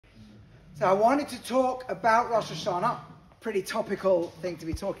So I wanted to talk about Rosh Hashana, pretty topical thing to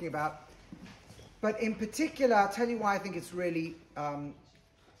be talking about. But in particular, I'll tell you why I think it's really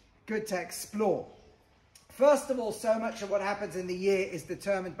good to explore. First of all, so much of what happens in the year is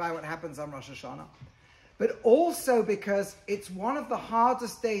determined by what happens on Rosh Hashana. But also because it's one of the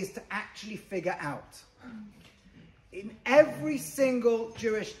hardest days to actually figure out. In every single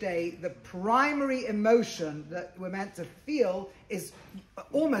Jewish day, the primary emotion that we're meant to feel is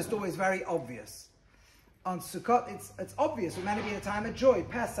almost always very obvious. On Sukkot, it's obvious. We're meant to be in a time of joy.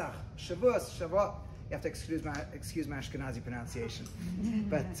 Pesach, Shavuos. You have to excuse my Ashkenazi pronunciation.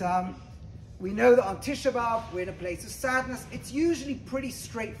 But we know that on Tisha B'Av, we're in a place of sadness. It's usually pretty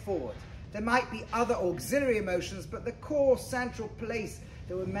straightforward. There might be other auxiliary emotions, but the core central place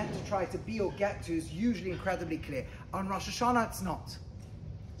that we're meant to try to be or get to is usually incredibly clear. On Rosh Hashana, it's not.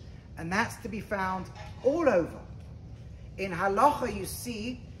 And that's to be found all over. In Halacha, you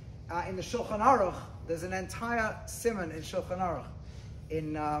see, in the Shulchan Aruch, there's an entire siman in Shulchan Aruch,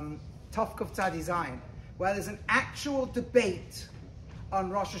 in Tov Kuf Tzadi Zayin, where there's an actual debate on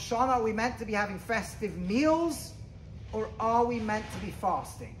Rosh Hashana. Are we meant to be having festive meals, or are we meant to be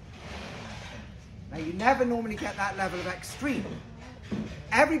fasting? Now, you never normally get that level of extreme.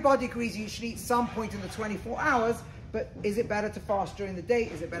 Everybody agrees you should eat some point in the 24 hours, but is it better to fast during the day?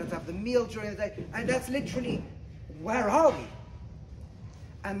 Is it better to have the meal during the day? And that's literally, where are we?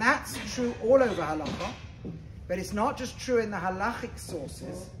 And that's true all over halacha, but it's not just true in the halachic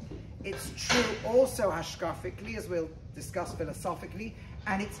sources. It's true also hashkafically, as we'll discuss philosophically,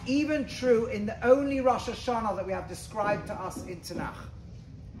 and it's even true in the only Rosh Hashana that we have described to us in Tanakh.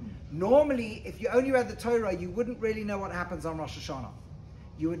 Normally, if you only read the Torah, you wouldn't really know what happens on Rosh Hashana.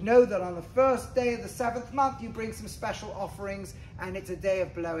 You would know that on the first day of the 7th month, you bring some special offerings, and it's a day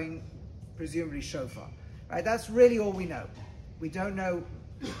of blowing, presumably, shofar. Right? That's really all we know. We don't know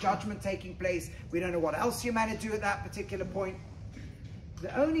judgment taking place. We don't know what else you're meant to do at that particular point.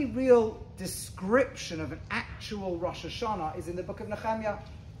 The only real description of an actual Rosh Hashana is in the book of Nehemiah,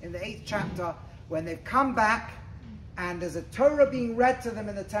 in the 8th chapter, when they've come back, and there's a Torah being read to them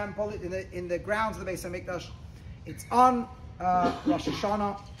in the temple, in the grounds of the Beis HaMikdash. It's on Rosh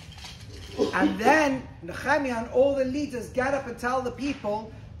Hashana. And then Nechemiah and all the leaders get up and tell the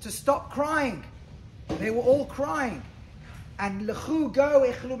people to stop crying. They were all crying. And lechu, go,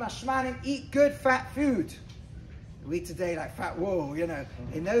 ichlu mashmanim, eat good fat food. We eat today like fat wool, you know.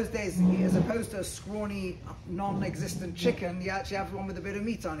 In those days, as opposed to a scrawny, non-existent chicken, you actually have one with a bit of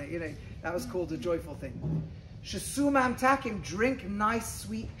meat on it, you know. That was called a joyful thing. Shesumam takim, drink nice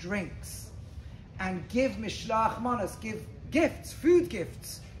sweet drinks, and give mishlach manos, give gifts, food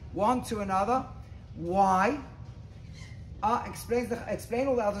gifts, one to another. Why? Explain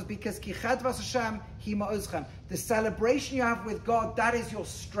all the others, because ki chedvas Hashem hi ma'ozchem. The celebration you have with God, that is your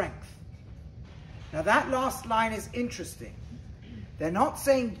strength. Now that last line is interesting. They're not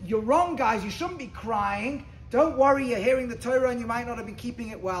saying, you're wrong guys, you shouldn't be crying. Don't worry, you're hearing the Torah and you might not have been keeping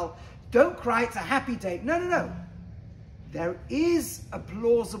it well. Don't cry, it's a happy day. No, no, no. There is a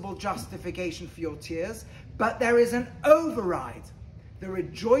plausible justification for your tears, but there is an override. The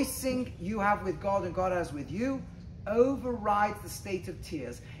rejoicing you have with God and God has with you overrides the state of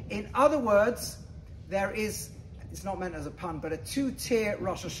tears. In other words, there is, it's not meant as a pun, but a two-tier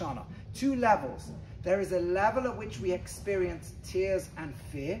Rosh Hashana, two levels. There is a level at which we experience tears and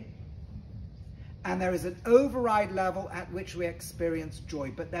fear, and there is an override level at which we experience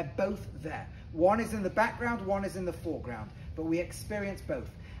joy, but they're both there. One is in the background, one is in the foreground, but we experience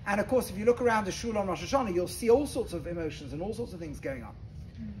both. And of course, if you look around the shul on Rosh Hashana, you'll see all sorts of emotions and all sorts of things going on.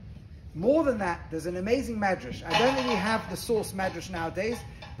 More than that, there's an amazing medrash. I don't think we have the source medrash nowadays,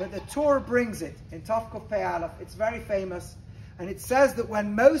 but the Torah brings it in Tov Kuf Pei Aleph. It's very famous, and it says that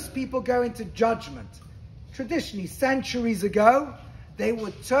when most people go into judgment, traditionally centuries ago, they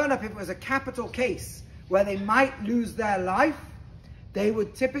would turn up, if it was a capital case where they might lose their life, they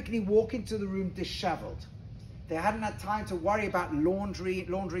would typically walk into the room disheveled. They hadn't had time to worry about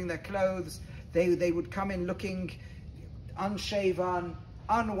laundering their clothes. They would come in looking unshaven,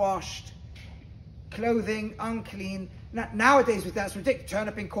 unwashed, clothing unclean. Nowadays, that's ridiculous. Turn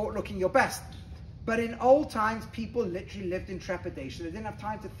up in court looking your best. But in old times, people literally lived in trepidation. They didn't have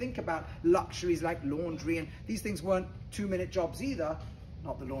time to think about luxuries like laundry, and these things weren't 2-minute jobs either.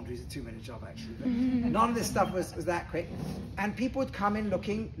 Not the laundry is a 2-minute job, actually. But none of this stuff was that quick. And people would come in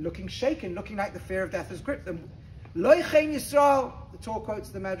looking shaken, looking like the fear of death has gripped them. Loichein Yisrael, the Torah quotes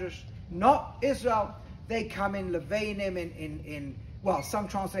the Medrash, not Israel. They come in leveinim, in well, some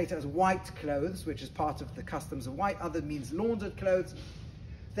translate it as white clothes, which is part of the customs of white. Other means laundered clothes.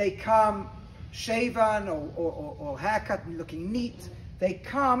 They come shaven or haircut and looking neat. They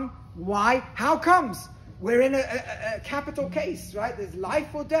come, why? How comes? We're in a capital case, right? There's life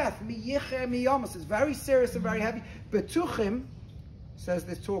or death. Mi yicher mi yomos. It's very serious and very heavy. Betuchim, says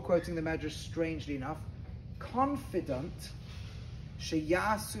this Torah quoting the Medrash strangely enough, confident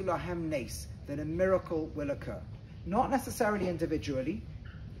sheyasu lahem nes, that a miracle will occur. Not necessarily individually,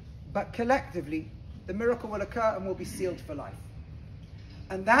 but collectively, the miracle will occur and will be sealed for life.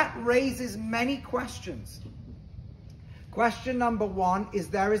 And that raises many questions. Question number one is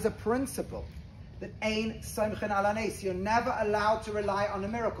there is a principle that ein somchen ala nes. You're never allowed to rely on a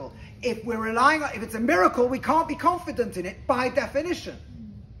miracle. If we're relying on, if it's a miracle, we can't be confident in it by definition.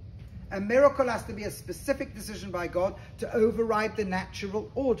 A miracle has to be a specific decision by God to override the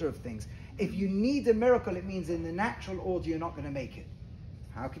natural order of things. If you need a miracle, it means in the natural order you're not going to make it.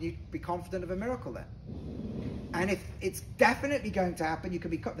 How can you be confident of a miracle then? And if it's definitely going to happen, you can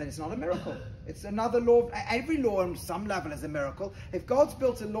be, then it's not a miracle. It's another law. Every law on some level is a miracle. If God's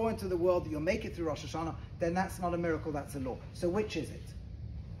built a law into the world that you'll make it through Rosh Hashana, then that's not a miracle, that's a law. So which is it?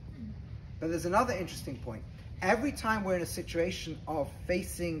 But there's another interesting point. Every time we're in a situation of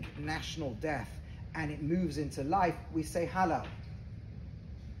facing national death and it moves into life, we say halal.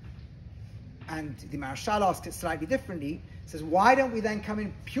 And the Marashal asks it slightly differently. Says, why don't we then come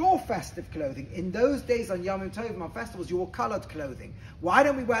in pure festive clothing? In those days on Yom Tovim, on festivals, you wore coloured clothing. Why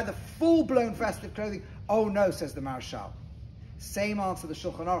don't we wear the full-blown festive clothing? Oh no, says the Marashal. Same answer the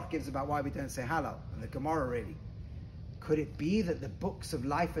Shulchan Aruch gives about why we don't say halal, and the Gemara really. Could it be that the books of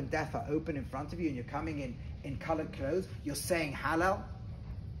life and death are open in front of you and you're coming in coloured clothes? You're saying halal?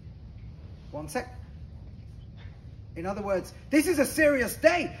 One sec. In other words, this is a serious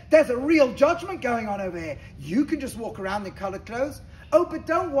day. There's a real judgment going on over here. You can just walk around in coloured clothes. Oh, but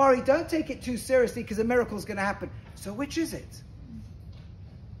don't worry, don't take it too seriously because a miracle's going to happen. So which is it?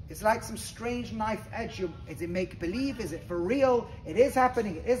 It's like some strange knife edge. Is it make-believe? Is it for real? It is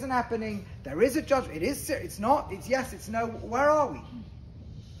happening. It isn't happening. There is a judgment. It is. It's not. It's yes. It's no. Where are we?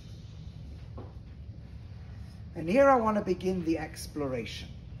 And here I want to begin the exploration.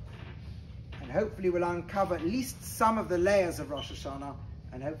 And hopefully we'll uncover at least some of the layers of Rosh Hashanah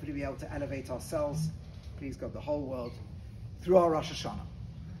and hopefully be able to elevate ourselves, please God, the whole world, through our Rosh Hashanah.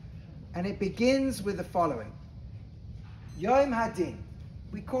 And it begins with the following. Yom Hadin.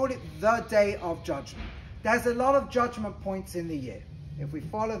 We call it the Day of Judgment. There's a lot of judgment points in the year. If we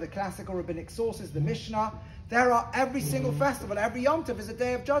follow the classical rabbinic sources, the Mishnah, there are every single festival, every Yom Tov is a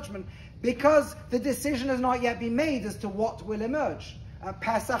day of judgment because the decision has not yet been made as to what will emerge. At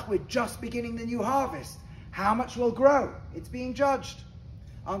Pesach, we're just beginning the new harvest. How much will grow? It's being judged.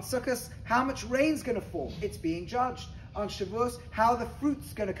 On Sukkot, how much rain's going to fall? It's being judged. On Shavuos, how the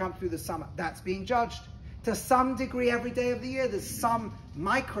fruit's going to come through the summer? That's being judged. To some degree, every day of the year, there's some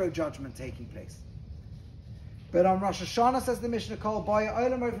micro-judgment taking place. But on Rosh Hashana, says the Mishnah, Kol Boya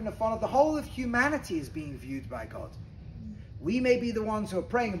Olam Ovim Nefanav, the whole of humanity is being viewed by God. We may be the ones who are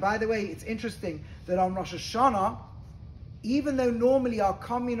praying. And by the way, it's interesting that on Rosh Hashana, even though normally our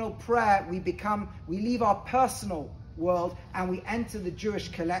communal prayer, we leave our personal world and we enter the Jewish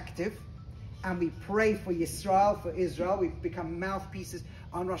collective and we pray for Yisrael, for Israel, we become mouthpieces.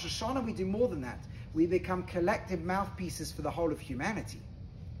 On Rosh Hashanah, we do more than that. We become collective mouthpieces for the whole of humanity.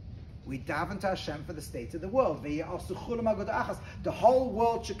 We daven to Hashem for the state of the world. The whole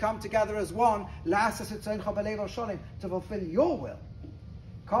world should come together as one, to fulfill your will.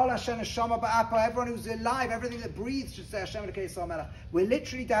 Everyone who's alive, everything that breathes should say Hashem. We're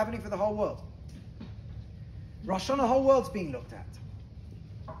literally davening for the whole world. Rosh Hashanah, the whole world's being looked at.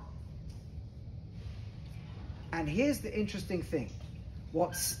 And here's the interesting thing.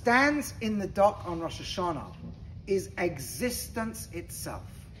 What stands in the dock on Rosh Hashanah is existence itself.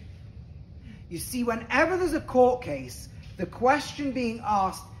 You see, whenever there's a court case, the question being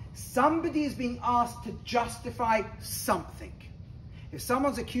asked, somebody is being asked to justify something. If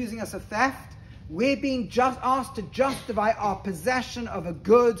someone's accusing us of theft, we're being asked to justify our possession of a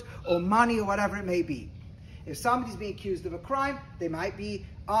good or money or whatever it may be. If somebody's being accused of a crime, they might be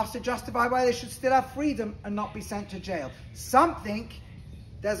asked to justify why they should still have freedom and not be sent to jail.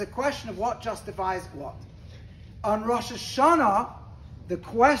 There's a question of what justifies what. On Rosh Hashanah, the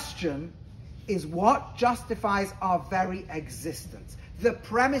question is what justifies our very existence. The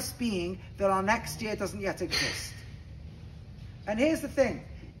premise being that our next year doesn't yet exist. And here's the thing.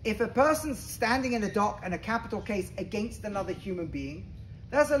 If a person's standing in a dock in a capital case against another human being,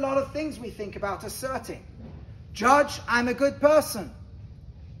 there's a lot of things we think about asserting. Judge, I'm a good person.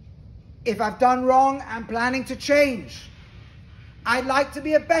 If I've done wrong, I'm planning to change. I'd like to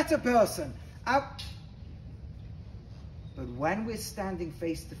be a better person. But when we're standing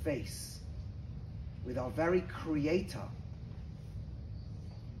face to face with our very Creator,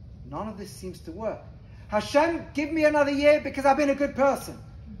 none of this seems to work. Hashem, give me another year because I've been a good person.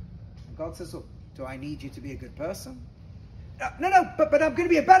 And God says, oh, do I need you to be a good person? No, but I'm going to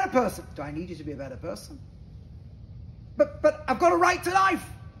be a better person. Do I need you to be a better person? But I've got a right to life.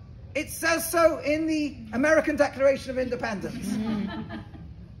 It says so in the American Declaration of Independence.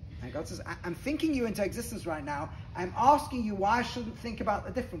 And God says, I'm thinking you into existence right now. I'm asking you why I shouldn't think about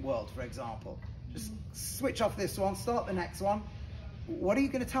a different world, for example. Just switch off this one, start the next one. What are you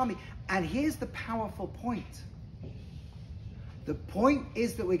going to tell me? And here's the powerful point. The point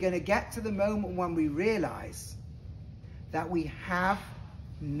is that we're going to get to the moment when we realize that we have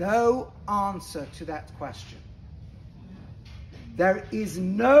no answer to that question. There is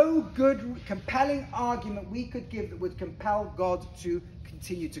no good, compelling argument we could give that would compel God to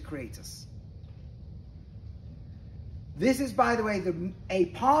continue to create us. This is, by the way, a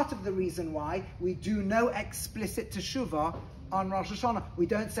part of the reason why we do no explicit teshuvah on Rosh Hashana. We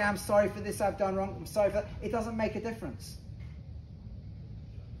don't say, I'm sorry for this I've done wrong, I'm sorry for that. It doesn't make a difference.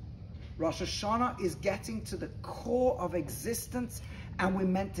 Rosh Hashana is getting to the core of existence, and we're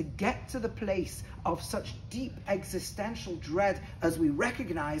meant to get to the place of such deep existential dread as we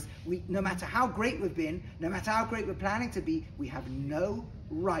recognize no matter how great we've been, no matter how great we're planning to be, we have no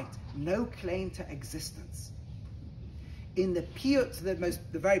right, no claim to existence. In the piyut,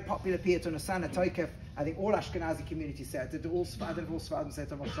 the very popular piyut on Asana Toikef, I think all Ashkenazi communities say it. I don't know if all Sfaradim say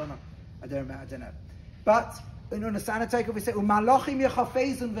it on Rosh Hashana. I don't know. But in Asana Toikef we say, "Umalachim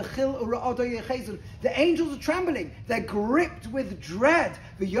yechafezun v'chil ura'odo yechezun." The angels are trembling. They're gripped with dread.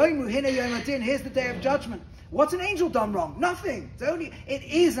 V'yoymu hina yom adin. Here's the day of judgment. What's an angel done wrong? Nothing. It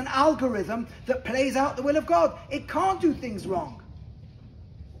is an algorithm that plays out the will of God. It can't do things wrong,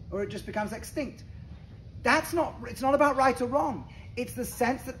 or it just becomes extinct. It's not about right or wrong. It's the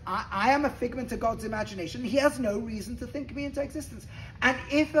sense that I am a figment of God's imagination. He has no reason to think me into existence. And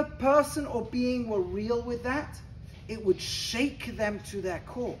if a person or being were real with that, it would shake them to their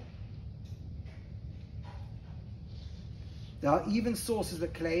core. There are even sources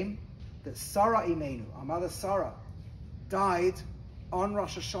that claim that Sarah Imenu, our mother Sarah, died on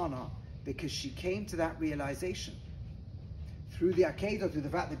Rosh Hashana because she came to that realization. Through the Akedah, through the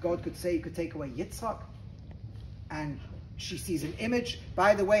fact that God could say he could take away Yitzhak, and she sees an image.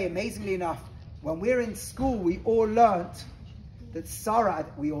 By the way, amazingly enough, when we're in school, we all learnt that Sarah, I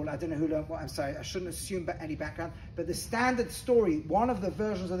don't know who learned what, I'm sorry, I shouldn't assume any background, but the standard story, one of the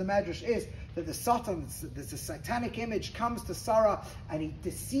versions of the Medrash is that the Satan, there's a satanic image, comes to Sarah and he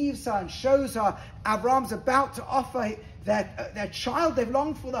deceives her and shows her Avram's about to offer their child they've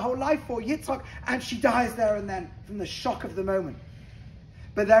longed for their whole life for, Yitzhak, and she dies there and then from the shock of the moment.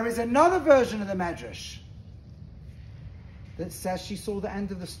 But there is another version of the Medrash that says she saw the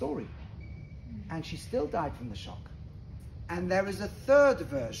end of the story and she still died from the shock. And there is a third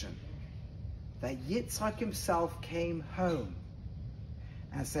version that Yitzhak himself came home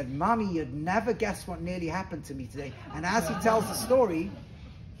and said, Mommy, you'd never guess what nearly happened to me today. And as he tells the story,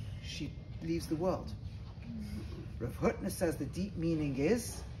 she leaves the world. Rav Hutner says the deep meaning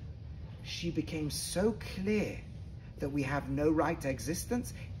is she became so clear that we have no right to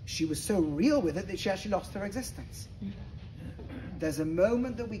existence. She was so real with it that she actually lost her existence. There's a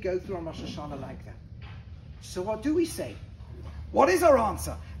moment that we go through on Rosh Hashana like that. So what do we say? What is our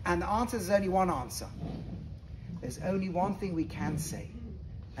answer? And the answer is only one answer. There's only one thing we can say.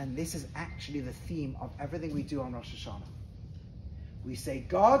 And this is actually the theme of everything we do on Rosh Hashana. We say,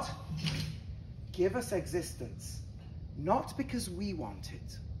 God, give us existence, not because we want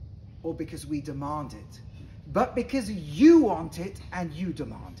it or because we demand it, but because you want it and you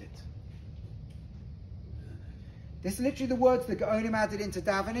demand it. This is literally the words that Gaonim added into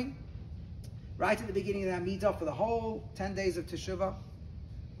davening, right at the beginning of the Amidah for the whole 10 days of Teshuvah.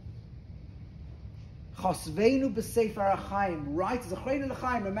 Chosveinu b'sefer ha'chaim, right? Zechreinu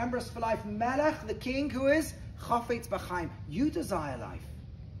l'chaim, remember us for life. Melech, the king who is chafetz b'chaim. You desire life.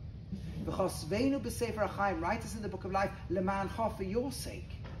 V'chosveinu b'sefer ha'chaim, write us in the book of life. Leman cha, for your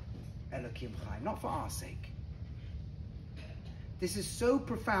sake. Elokim chaim, not for our sake. This is so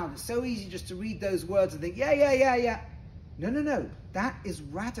profound. It's so easy just to read those words and think, yeah. No. That is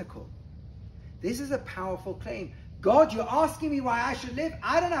radical. This is a powerful claim. God, you're asking me why I should live.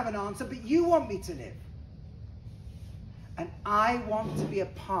 I don't have an answer, but you want me to live. And I want to be a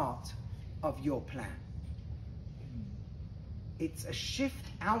part of your plan. It's a shift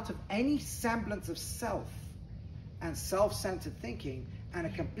out of any semblance of self and self-centered thinking and a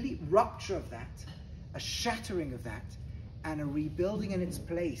complete rupture of that, a shattering of that, and a rebuilding in its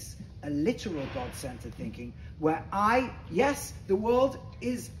place, a literal God-centered thinking, where yes, the world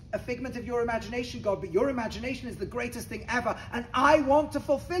is a figment of your imagination, God, but your imagination is the greatest thing ever, and I want to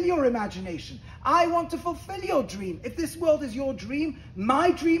fulfill your imagination. I want to fulfill your dream. If this world is your dream,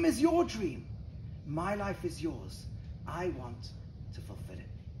 my dream is your dream. My life is yours. I want to fulfill it.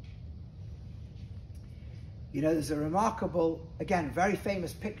 You know, there's a remarkable, again, very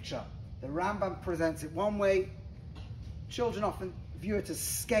famous picture. The Rambam presents it one way. Children often view it as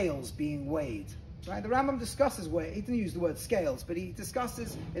scales being weighed. Right? The Rambam discusses weight. He didn't use the word scales, but he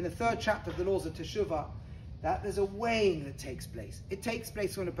discusses in the 3rd chapter of the Laws of Teshuvah that there's a weighing that takes place. It takes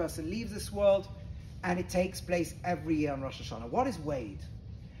place when a person leaves this world, and it takes place every year on Rosh Hashana. What is weighed?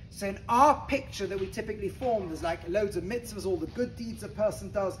 So in our picture that we typically form, there's like loads of mitzvahs, all the good deeds a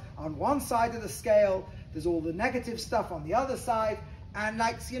person does on one side of the scale, there's all the negative stuff on the other side, and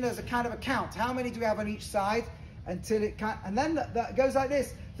like, you know, there's a kind of a count. How many do we have on each side? Until it can, and then that goes like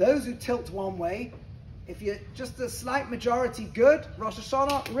this. Those who tilt one way, if you're just a slight majority good, Rosh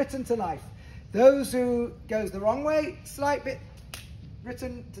Hashanah, written to life. Those who goes the wrong way, slight bit,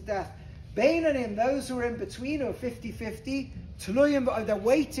 written to death. Beinanim, those who are in between, who are 50-50, Tuluyim, they're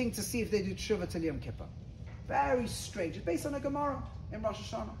waiting to see if they do Teshuvah till Yom Kippur. Very strange. It's based on a Gemara in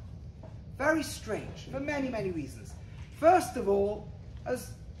Rosh Hashanah. Very strange, for many, many reasons. First of all,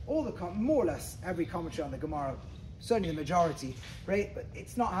 as all the more or less every commentary on the Gemara, certainly the majority, right? But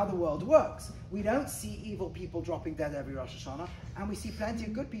it's not how the world works. We don't see evil people dropping dead every Rosh Hashanah, and we see plenty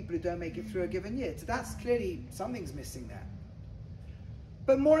of good people who don't make it through a given year. So that's clearly, something's missing there.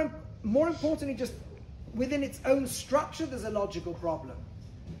 But more importantly, just within its own structure, there's a logical problem.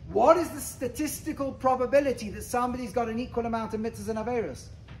 What is the statistical probability that somebody's got an equal amount of mitzvahs and averos?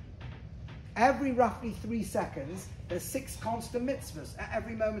 Every roughly 3 seconds, there's 6 constant mitzvahs at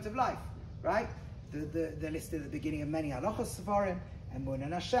every moment of life, right? They're listed at the beginning of many halachos sevarim,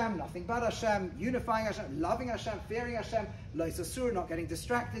 emunah Hashem, nothing but Hashem, unifying Hashem, loving Hashem, fearing Hashem, lo yisasur, not getting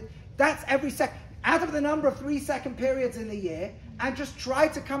distracted. That's every second. Out of the number of 3-second periods in the year, and just try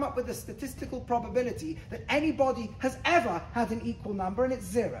to come up with a statistical probability that anybody has ever had an equal number, and it's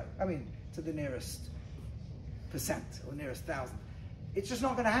 0. I mean, to the nearest percent, or nearest thousand. It's just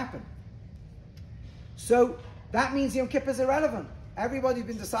not going to happen. So that means Yom Kippur is irrelevant. Everybody's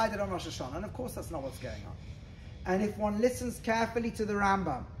been decided on Rosh Hashana, and of course that's not what's going on. And if one listens carefully to the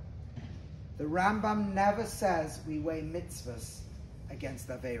Rambam never says we weigh mitzvahs against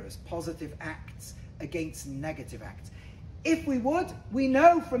averos, positive acts against negative acts. If we would, we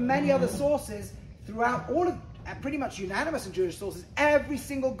know from many other sources, throughout all of, pretty much unanimous in Jewish sources, every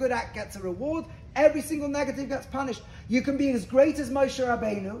single good act gets a reward, every single negative gets punished. You can be as great as Moshe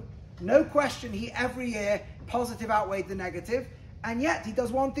Rabbeinu, no question, he every year positive outweighed the negative, and yet he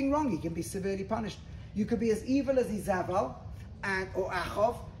does one thing wrong, he can be severely punished. You could be as evil as Izabel or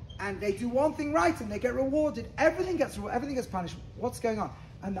Achov, and they do one thing right and they get rewarded. Everything gets punished. What's going on?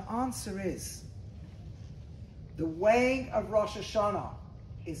 And the answer is, the weighing of Rosh Hashanah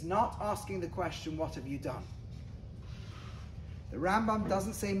is not asking the question, what have you done? The Rambam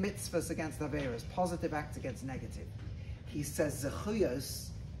doesn't say mitzvahs against averos, positive acts against negative. He says zechuyos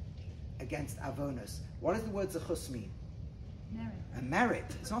against avonos. What does the word zechus mean? Merit. A merit.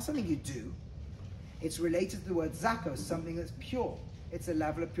 It's not something you do. It's related to the word zakos, something that's pure. It's a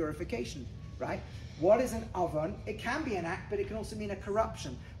level of purification, right? What is an avon? It can be an act, but it can also mean a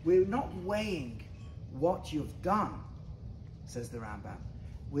corruption. We're not weighing what you've done, says the Rambam.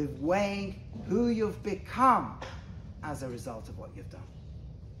 We're weighing who you've become as a result of what you've done.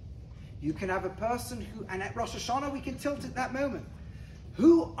 You can have a person who, and at Rosh Hashanah we can tilt at that moment.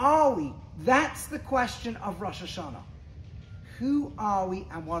 Who are we? That's the question of Rosh Hashanah. Who are we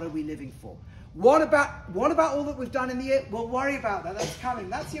and what are we living for? What about all that we've done in the year? We'll worry about that. That's coming.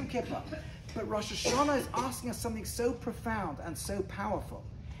 That's Yom Kippur. But Rosh Hashanah is asking us something so profound and so powerful.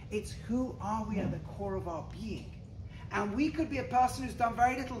 It's who are we at the core of our being? And we could be a person who's done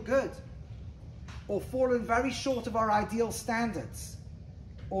very little good, or fallen very short of our ideal standards,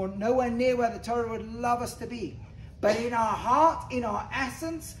 or nowhere near where the Torah would love us to be. But in our heart, in our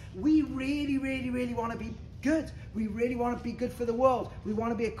essence, we really, really, really want to be good. We really want to be good for the world. We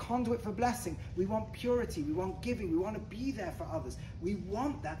want to be a conduit for blessing. We want purity. We want giving. We want to be there for others. We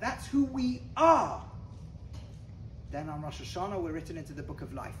want that. That's who we are. Then on Rosh Hashanah, we're written into the book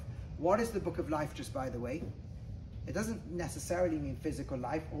of life. What is the book of life, just by the way? It doesn't necessarily mean physical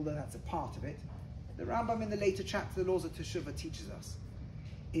life, although that's a part of it. The Rambam in the later chapter, the Laws of Teshuvah, teaches us.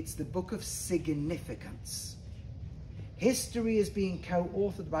 It's the book of significance. History is being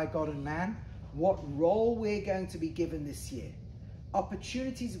co-authored by God and man. What role we're going to be given this year.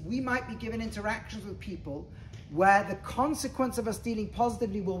 Opportunities, we might be given interactions with people where the consequence of us dealing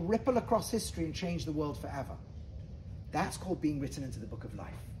positively will ripple across history and change the world forever. That's called being written into the book of life.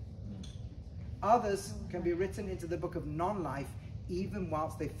 Others can be written into the book of non-life even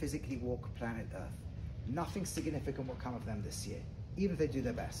whilst they physically walk planet Earth. Nothing significant will come of them this year, even if they do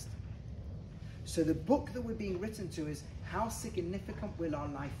their best. So the book that we're being written to is, how significant will our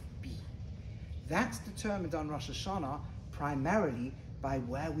life be? That's determined on Rosh Hashana primarily by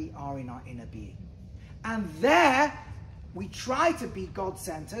where we are in our inner being. And there, we try to be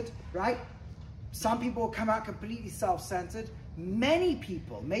God-centered, right? Some people come out completely self-centered. Many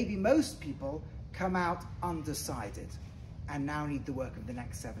people, maybe most people, come out undecided and now need the work of the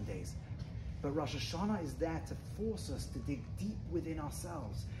next 7 days. But Rosh Hashanah is there to force us to dig deep within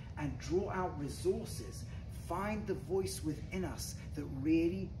ourselves and draw out resources, find the voice within us that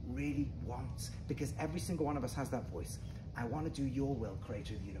really, really wants, because every single one of us has that voice. I want to do your will,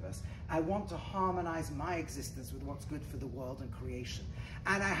 creator of the universe. I want to harmonize my existence with what's good for the world and creation.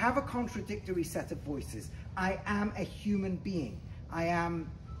 And I have a contradictory set of voices. I am a human being. I am,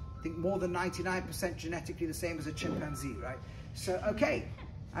 I think, more than 99% genetically the same as a chimpanzee, right? So, okay,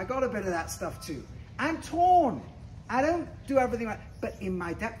 I got a bit of that stuff too. I'm torn. I don't do everything right. But in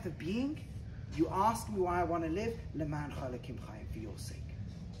my depth of being, you ask me why I want to live, leman chalakim chayim, for your sake.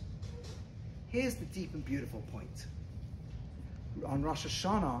 Here's the deep and beautiful point. On Rosh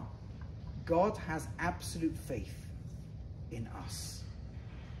Hashanah, God has absolute faith in us.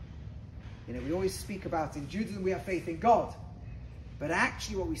 You know, we always speak about, in Judaism we have faith in God, but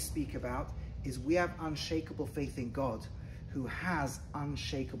actually what we speak about is we have unshakable faith in God, who has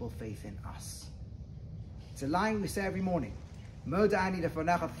unshakable faith in us. It's a line we say every morning. Moda ani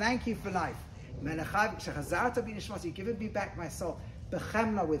lefonecha, thank you for life. Menachai shechazarta bi nishmati, you've given me back my soul.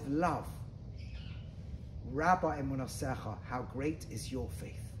 Bechemla, with love. Rabba emunasecha, how great is your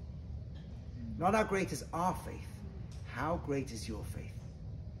faith? Not how great is our faith, how great is your faith?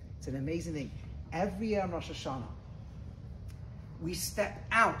 It's an amazing thing. Every year on Rosh Hashanah, we step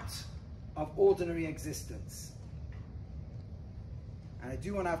out of ordinary existence. And I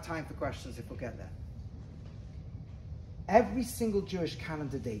do want to have time for questions if we'll get there. Every single Jewish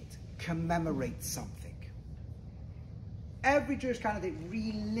calendar date commemorates something. Every Jewish calendar date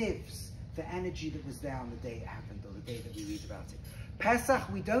relives the energy that was there on the day it happened, or the day that we read about it. Pesach,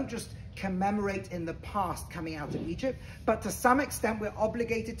 we don't just commemorate in the past coming out of Egypt, but to some extent we're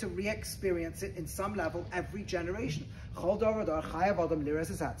obligated to re-experience it in some level every generation.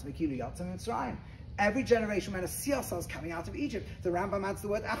 Every generation we're going to see ourselves coming out of Egypt. The Rambam adds the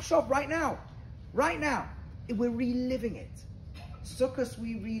word achshov, right now. Right now. We're reliving it. Sukkot,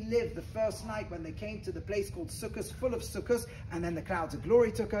 we relive the first night when they came to the place called Sukkot, full of Sukkot, and then the clouds of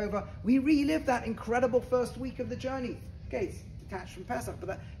glory took over. We relive that incredible first week of the journey. Okay, it's detached from Pesach, but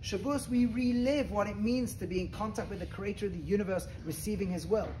that Shavuos, we relive what it means to be in contact with the creator of the universe, receiving his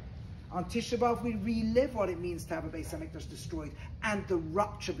will. On Tisha B'Av, we relive what it means to have a Beis HaMikdash destroyed, and the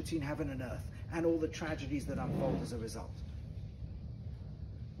rupture between heaven and earth, and all the tragedies that unfold as a result.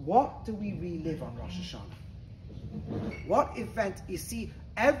 What do we relive on Rosh Hashanah? What event? You see,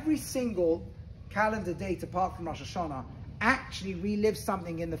 every single calendar date apart from Rosh Hashanah actually relives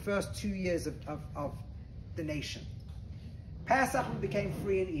something in the first 2 years of the nation. Pesach, we became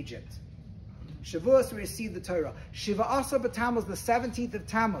free in Egypt. Shavuos, we received the Torah. Shiva Asar B'Tammuz, the 17th of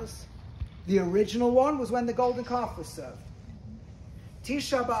Tammuz. The original one was when the golden calf was served.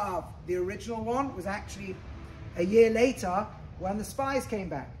 Tisha B'Av, the original one, was actually a year later when the spies came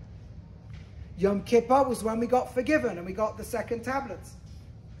back. Yom Kippur was when we got forgiven and we got the second tablets.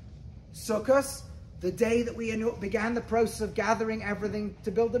 Sukkot, the day that we began the process of gathering everything to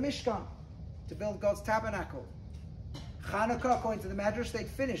build the Mishkan, to build God's tabernacle. Chanukah, according to the Medrash, they'd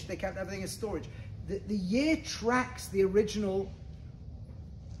finished. They kept everything in storage. The year tracks the original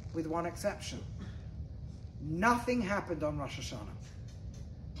with one exception. Nothing happened on Rosh Hashanah.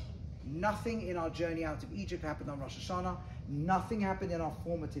 Nothing in our journey out of Egypt happened on Rosh Hashanah. Nothing happened in our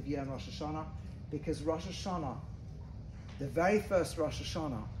formative year on Rosh Hashanah, because Rosh Hashanah, the very first Rosh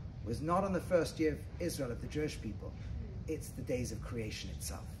Hashanah, was not on the first year of Israel, of the Jewish people. It's the days of creation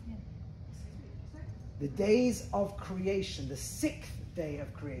itself. The days of creation, the 6th day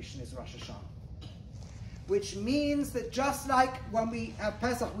of creation is Rosh Hashanah. Which means that just like when we have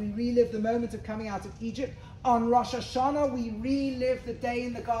Pesach, we relive the moment of coming out of Egypt, on Rosh Hashanah we relive the day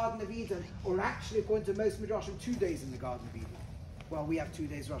in the Garden of Eden, or actually, according to most Midrashim, 2 days in the Garden of Eden. Well, we have 2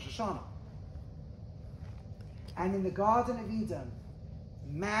 days Rosh Hashanah. And in the Garden of Eden,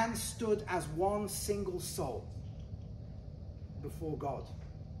 man stood as one single soul before God,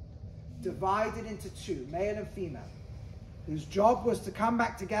 divided into two, male and female, whose job was to come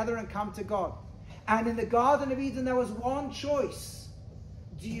back together and come to God. And in the Garden of Eden, there was one choice.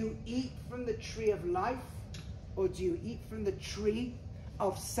 Do you eat from the tree of life, or do you eat from the tree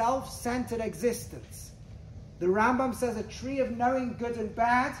of self-centered existence. The Rambam says a tree of knowing good and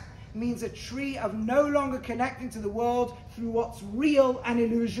bad means a tree of no longer connecting to the world through what's real and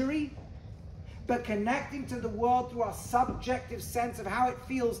illusory, but connecting to the world through our subjective sense of how it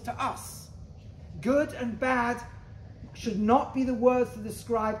feels to us. Good and bad should not be the words to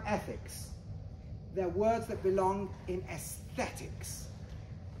describe ethics. They're words that belong in aesthetics.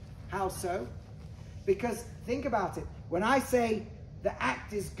 How so? Because think about it. When I say the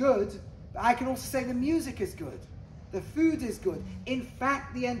act is good, I can also say the music is good. The food is good. In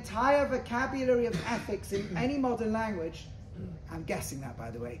fact, the entire vocabulary of ethics in any modern language, I'm guessing that by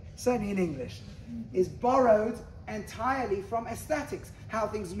the way, certainly in English, is borrowed entirely from aesthetics. How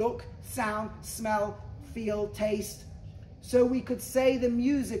things look, sound, smell, feel, taste. So we could say the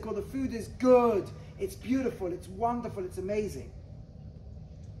music or the food is good, it's beautiful, it's wonderful, it's amazing.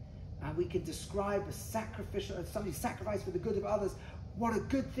 And we can describe a sacrificial, somebody sacrificed for the good of others. What a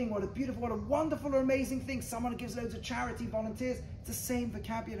good thing, what a beautiful, what a wonderful or amazing thing. Someone who gives loads of charity, volunteers. It's the same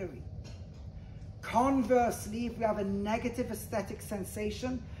vocabulary. Conversely, if we have a negative aesthetic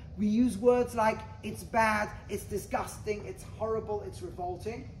sensation, we use words like it's bad, it's disgusting, it's horrible, it's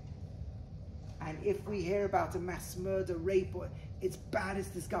revolting. And if we hear about a mass murder, rape, it's bad, it's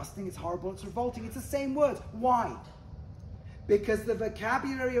disgusting, it's horrible, it's revolting. It's the same word. Why? Because the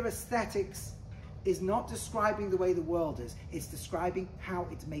vocabulary of aesthetics is not describing the way the world is. It's describing how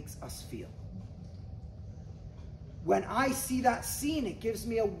it makes us feel. When I see that scene, it gives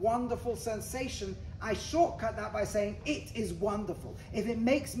me a wonderful sensation. I shortcut that by saying it is wonderful. If it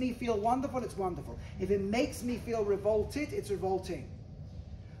makes me feel wonderful, it's wonderful. If it makes me feel revolted, it's revolting.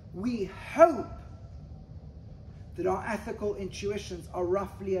 We hope that our ethical intuitions are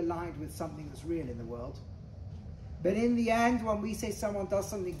roughly aligned with something that's real in the world. But in the end, when we say someone does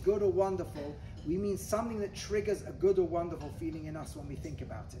something good or wonderful, we mean something that triggers a good or wonderful feeling in us when we think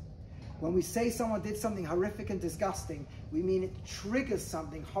about it. When we say someone did something horrific and disgusting, we mean it triggers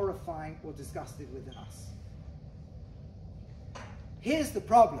something horrifying or disgusted within us. Here's the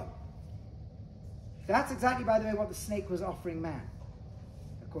problem. That's exactly, by the way, what the snake was offering man,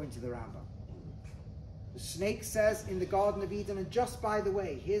 according to the Rambam. The snake says in the Garden of Eden, and just by the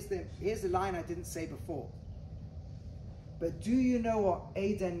way, here's the line I didn't say before. But do you know what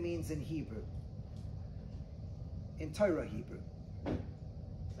Eden means in Hebrew? In Torah Hebrew.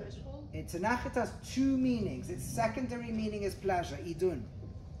 In Tanakh it has two meanings. Its secondary meaning is pleasure, idun.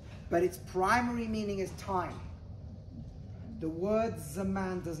 But its primary meaning is time. The word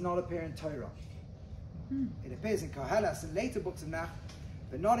zaman does not appear in Torah. It appears in Koheles and later books of Nach,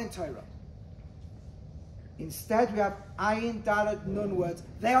 but not in Torah. Instead, we have ayin, dalet, nun words.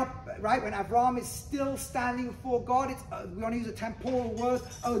 They are, right, when Avraham is still standing before God, we want to use a temporal word,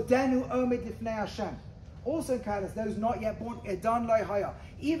 odenu omed lifnei Hashem. Also in Koheles, those not yet born, edan lo haya.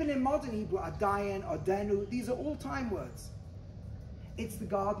 Even in modern Hebrew, adayin, odenu, these are all time words. It's the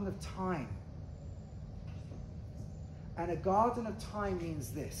garden of time. And a garden of time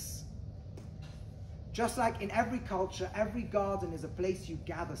means this. Just like in every culture, every garden is a place you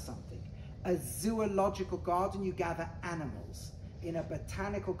gather something. A zoological garden, you gather animals. In a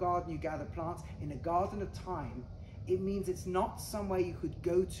botanical garden, you gather plants. In a garden of time, it means it's not somewhere you could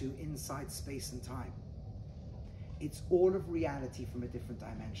go to inside space and time. It's all of reality from a different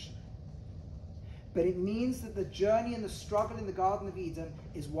dimension. But it means that the journey and the struggle in the Garden of Eden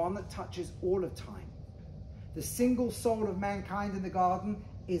is one that touches all of time. The single soul of mankind in the garden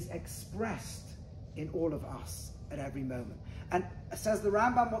is expressed in all of us at every moment. And says the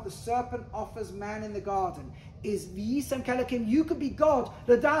Rambam, what the serpent offers man in the garden is v'yisam kelakim. You can be God,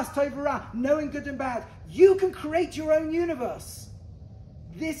 l'das tov v'ra, knowing good and bad. You can create your own universe.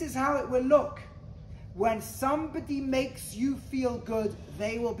 This is how it will look. When somebody makes you feel good,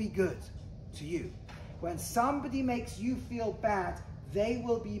 they will be good to you. When somebody makes you feel bad, they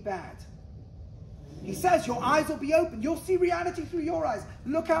will be bad. He says your eyes will be open. You'll see reality through your eyes.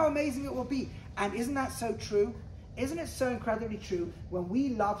 Look how amazing it will be. And isn't that so true? Isn't it so incredibly true? When we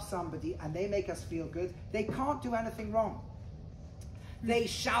love somebody and they make us feel good, they can't do anything wrong. They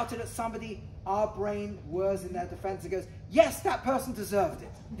shouted at somebody, our brain whirs in their defense and goes, yes, that person deserved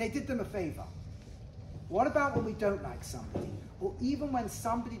it. They did them a favor. What about when we don't like somebody? Or even when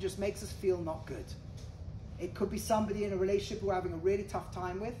somebody just makes us feel not good? It could be somebody in a relationship we're having a really tough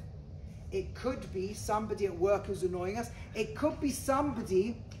time with. It could be somebody at work who's annoying us. It could be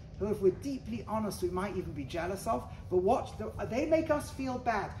somebody who, if we're deeply honest, we might even be jealous of. But watch, they make us feel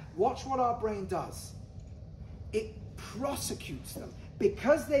bad. Watch what our brain does. It prosecutes them.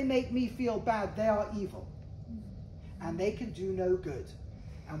 Because they make me feel bad, they are evil. And they can do no good.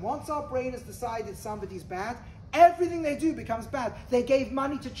 And once our brain has decided somebody's bad, Everything they do becomes bad. They gave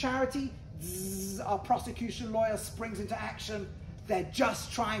money to charity, our prosecution lawyer springs into action. They're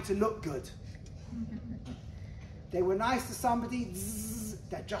just trying to look good. They were nice to somebody,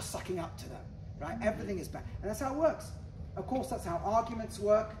 they're just sucking up to them, right? Everything is bad. And that's how it works. Of course, that's how arguments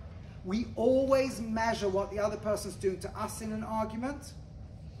work. We always measure what the other person's doing to us in an argument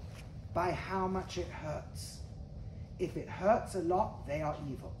by how much it hurts. If it hurts a lot, they are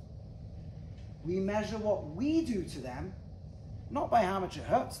evil. We measure what we do to them, not by how much it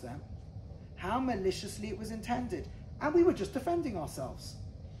hurts them, how maliciously it was intended. And we were just defending ourselves.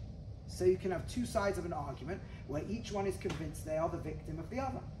 So you can have two sides of an argument where each one is convinced they are the victim of the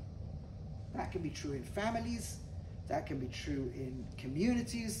other. That can be true in families, that can be true in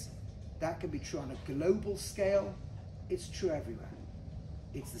communities, that can be true on a global scale. It's true everywhere.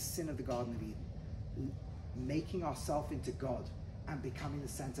 It's the sin of the Garden of Eden. Making ourselves into God and becoming the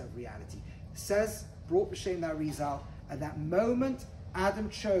center of reality. It says, brought b'shem Arizal, at that moment Adam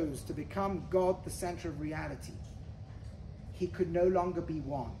chose to become God, the center of reality. He could no longer be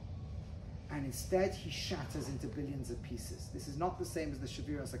one. And instead he shatters into billions of pieces. This is not the same as the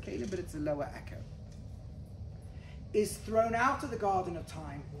Shavira Sakela, but it's a lower echo. Is thrown out of the Garden of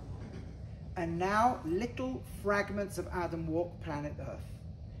Time, and now little fragments of Adam walk planet Earth.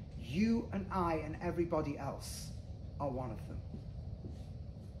 You and I and everybody else are one of them.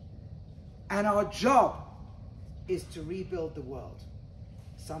 And our job is to rebuild the world,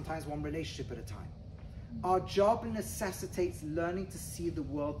 sometimes one relationship at a time. Our job necessitates learning to see the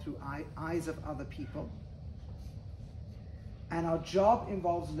world through eyes of other people. And our job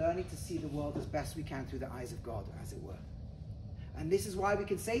involves learning to see the world as best we can through the eyes of God, as it were. And this is why we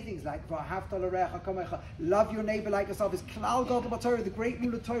can say things like, love your neighbor like yourself, is Klal Gadol Torah, the great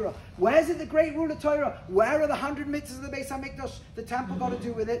rule of Torah. Where's it the great rule of Torah? Where are the 100 mitzvahs of the Beis HaMikdash, the temple got to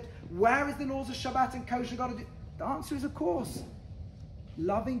do with it? Where is the laws of Shabbat and kosher got to do? The answer is, of course.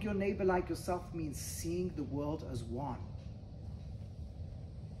 Loving your neighbor like yourself means seeing the world as one.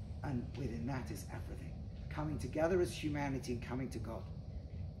 And within that is everything. Coming together as humanity and coming to God.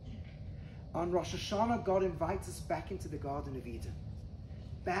 On Rosh Hashana, God invites us back into the Garden of Eden.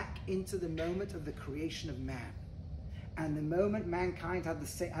 Back into the moment of the creation of man. And the moment mankind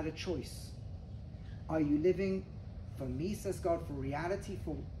had a choice. Are you living for me, says God, for reality,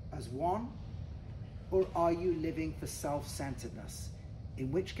 as one? Or are you living for self-centeredness?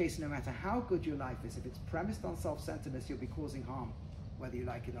 In which case, no matter how good your life is, if it's premised on self-centeredness, you'll be causing harm, whether you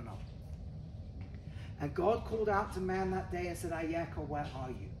like it or not. And God called out to man that day and said, Ayeka, where are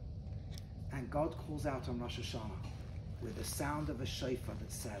you? And God calls out on Rosh Hashana with the sound of a shofar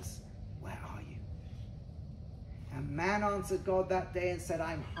that says, where are you? And man answered God that day and said,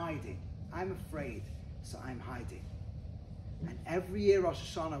 I'm hiding. I'm afraid, so I'm hiding. And every year,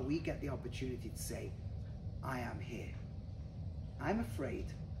 Rosh Hashana, we get the opportunity to say, I am here. I'm afraid,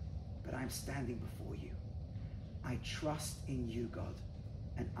 but I'm standing before you. I trust in you, God.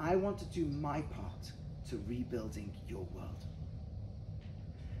 And I want to do my part to rebuilding your world.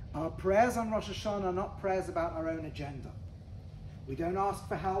 Our prayers on Rosh Hashana are not prayers about our own agenda. We don't ask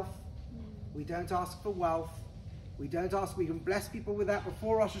for health. We don't ask for wealth. We can bless people with that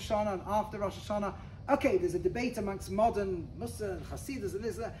before Rosh Hashana and after Rosh Hashana. Okay, there's a debate amongst modern Muslims, Hasidus, and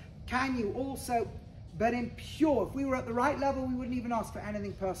this and that. Can you also, but in pure, if we were at the right level, we wouldn't even ask for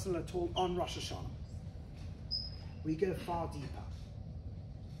anything personal at all on Rosh Hashana. We go far deeper.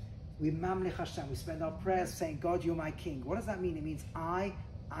 We mamlich Hashem. We spend our prayers saying, God, you're my king. What does that mean? It means I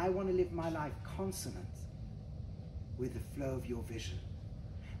want to live my life consonant with the flow of your vision.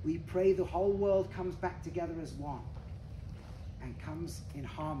 We pray the whole world comes back together as one and comes in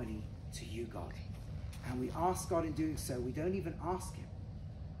harmony to you, God. And we ask God in doing so. We don't even ask him.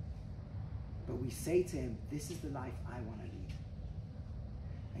 But we say to him, this is the life I want to lead.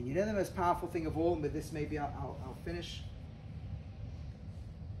 And you know the most powerful thing of all, and with this maybe I'll finish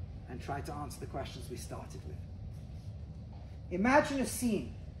and try to answer the questions we started with. Imagine a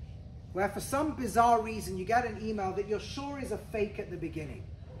scene where for some bizarre reason you get an email that you're sure is a fake at the beginning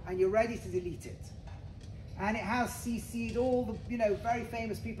and you're ready to delete it. And it has CC'd all the very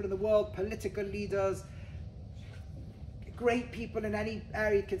famous people in the world, political leaders, great people in any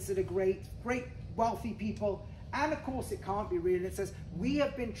area considered great wealthy people. And of course it can't be real. And it says, we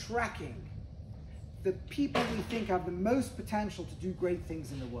have been tracking the people we think have the most potential to do great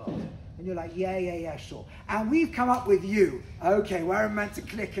things in the world. And you're like, yeah, sure. And we've come up with you. Okay, where I'm meant to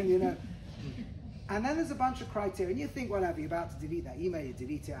click and And then there's a bunch of criteria. And you think, whatever, you're about to delete that email, you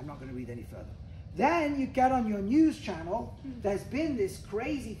delete it, I'm not going to read any further. Then you get on your news channel, there's been this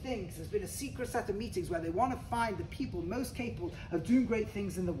crazy thing, there's been a secret set of meetings where they want to find the people most capable of doing great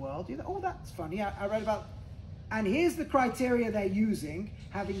things in the world. You know, oh, that's funny, I read about And here's the criteria they're using,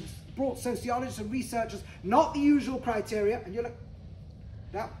 having brought sociologists and researchers, not the usual criteria. And you're like,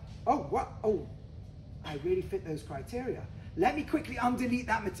 I really fit those criteria. Let me quickly undelete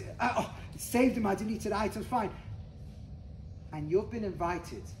that material. It's saved in my deleted items, fine. And you've been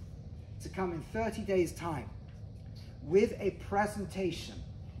invited to come in 30 days' time with a presentation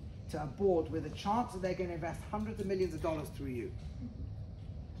to a board with a chance that they're going to invest hundreds of millions of dollars through you.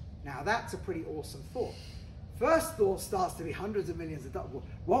 Now that's a pretty awesome thought. First thought starts to be hundreds of millions of dollars.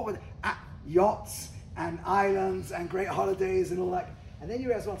 What would yachts and islands and great holidays and all that? And then you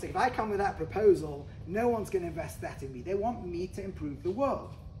realize one thing, if I come with that proposal, no one's going to invest that in me. They want me to improve the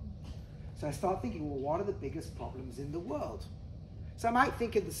world. So I start thinking, well, what are the biggest problems in the world? So I might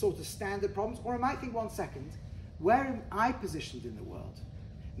think of the sort of standard problems, or I might think, 1 second, where am I positioned in the world?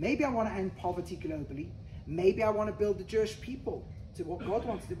 Maybe I want to end poverty globally. Maybe I want to build the Jewish people to what God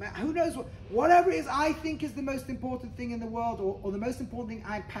wants to do. Who knows? Whatever it is I think is the most important thing in the world, or the most important thing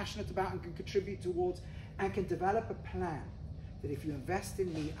I'm passionate about and can contribute towards, and can develop a plan that if you invest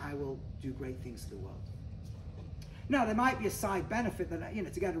in me, I will do great things to the world. Now, there might be a side benefit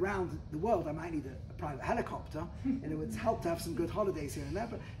that, to get around the world, I might need a private helicopter, and it would help to have some good holidays here and there,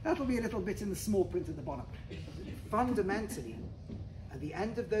 but that'll be a little bit in the small print at the bottom. Fundamentally, at the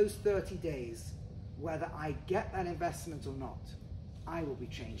end of those 30 days, whether I get that investment or not, I will be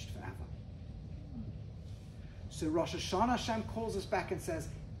changed forever. So Rosh Hashana, Hashem calls us back and says,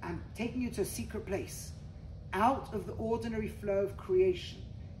 I'm taking you to a secret place, out of the ordinary flow of creation,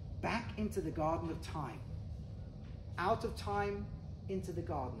 back into the garden of time. Out of time, into the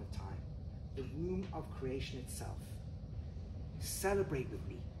garden of time, the womb of creation itself. Celebrate with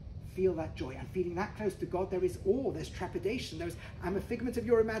me. Feel that joy. And feeling that close to God, there is awe, there's trepidation, I'm a figment of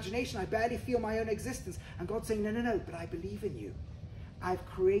your imagination, I barely feel my own existence. And God's saying, no, but I believe in you. I've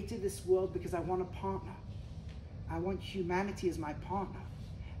created this world because I want a partner. I want humanity as my partner.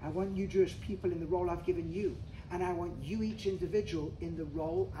 I want you Jewish people in the role I've given you. And I want you, each individual, in the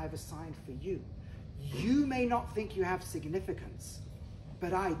role I've assigned for you. You may not think you have significance,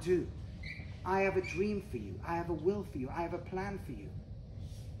 but I do. I have a dream for you. I have a will for you. I have a plan for you.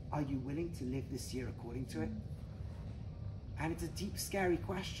 Are you willing to live this year according to it? And it's a deep, scary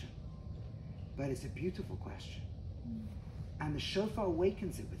question, but it's a beautiful question. And the shofar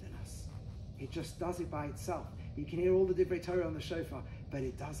awakens it within us. It just does it by itself. You can hear all the divrei Torah on the shofar, but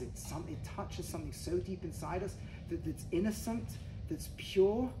it does it. It touches something so deep inside us that's innocent, that's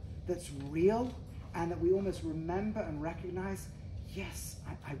pure, that's real, and that we almost remember and recognize, yes,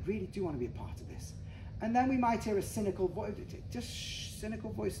 I really do want to be a part of this. And then we might hear a cynical voice,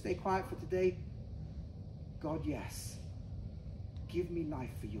 cynical voice, stay quiet for today. God, yes, give me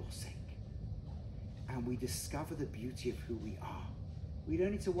life for your sake. And we discover the beauty of who we are. We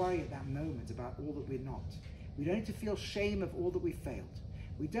don't need to worry at that moment about all that we're not. We don't need to feel shame of all that we failed.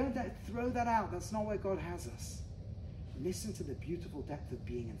 We don't throw that out. That's not where God has us. Listen to the beautiful depth of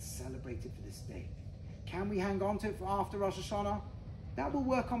being and celebrate it for this day. Can we hang on to it for after Rosh Hashana? That will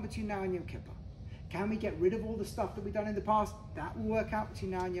work on between now and Yom Kippur. Can we get rid of all the stuff that we've done in the past? That will work out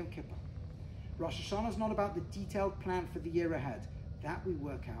between now and Yom Kippur. Rosh Hashana is not about the detailed plan for the year ahead. That we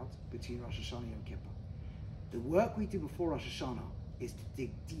work out between Rosh Hashana and Yom Kippur. The work we do before Rosh Hashana is to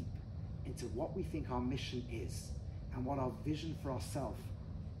dig deep into what we think our mission is and what our vision for ourselves,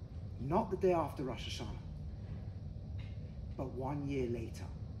 not the day after Rosh Hashana, but 1 year later.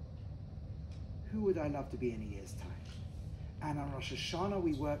 Who would I love to be in a year's time? And on Rosh Hashana,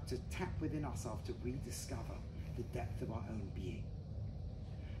 we work to tap within ourselves to rediscover the depth of our own being.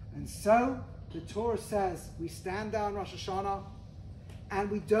 And so, the Torah says, we stand down Rosh Hashana, and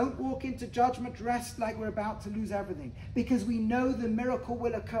we don't walk into judgment dressed like we're about to lose everything, because we know the miracle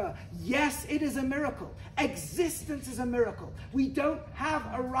will occur. Yes, it is a miracle. Existence is a miracle. We don't have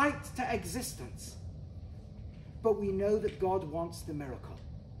a right to existence. But we know that God wants the miracle.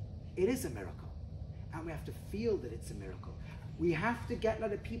 It is a miracle. And we have to feel that it's a miracle. We have to get,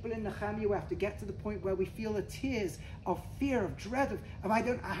 like the people in Nechemiah, we have to get to the point where we feel the tears of fear, of dread, of I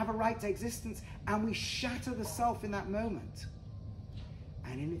have a right to existence, and we shatter the self in that moment.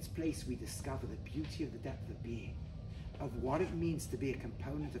 And in its place, we discover the beauty of the depth of being, of what it means to be a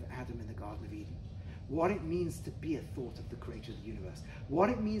component of Adam in the Garden of Eden, what it means to be a thought of the creator of the universe, what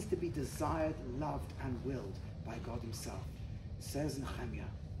it means to be desired, loved, and willed by God himself. It says Nehemiah,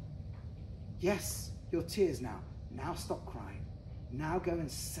 yes, your tears now. Now stop crying. Now go and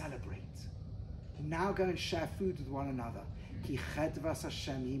celebrate. Now go and share food with one another. Ki chedvas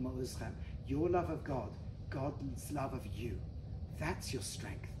Hashem hi ma'uzchem. Your love of God, God's love of you. That's your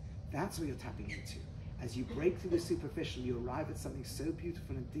strength. That's what you're tapping into. As you break through the superficial, you arrive at something so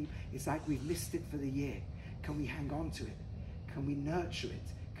beautiful and deep. It's like we've missed it for the year. Can we hang on to it? Can we nurture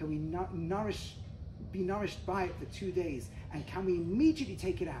it? Can we be nourished by it for 2 days? And can we immediately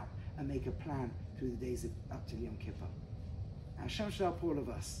take it out and make a plan through the days up to Yom Kippur? Hashem shall help all of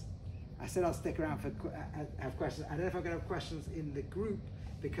us. I said I'll stick around for have questions. I don't know if I'm going to have questions in the group,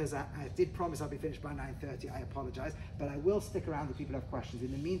 because I did promise I'll be finished by 9:30. I apologize, but I will stick around if people have questions.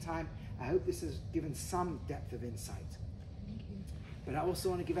 In the meantime, I hope this has given some depth of insight. But I also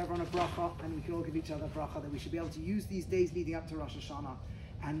want to give everyone a bracha, and we can all give each other a bracha, that we should be able to use these days leading up to Rosh Hashana.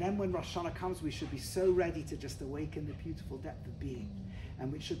 And then when Rosh Hashana comes, we should be so ready to just awaken the beautiful depth of being.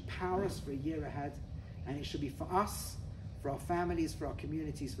 And it should power us for a year ahead. And it should be for us, for our families, for our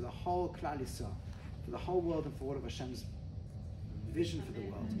communities, for the whole Klal Yisrael, for the whole world, and for all of Hashem's vision for the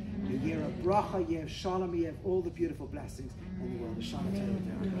world. A year of bracha, a year of shalom, a year of all the beautiful blessings in the world. Shana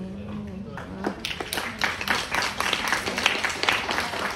Torah.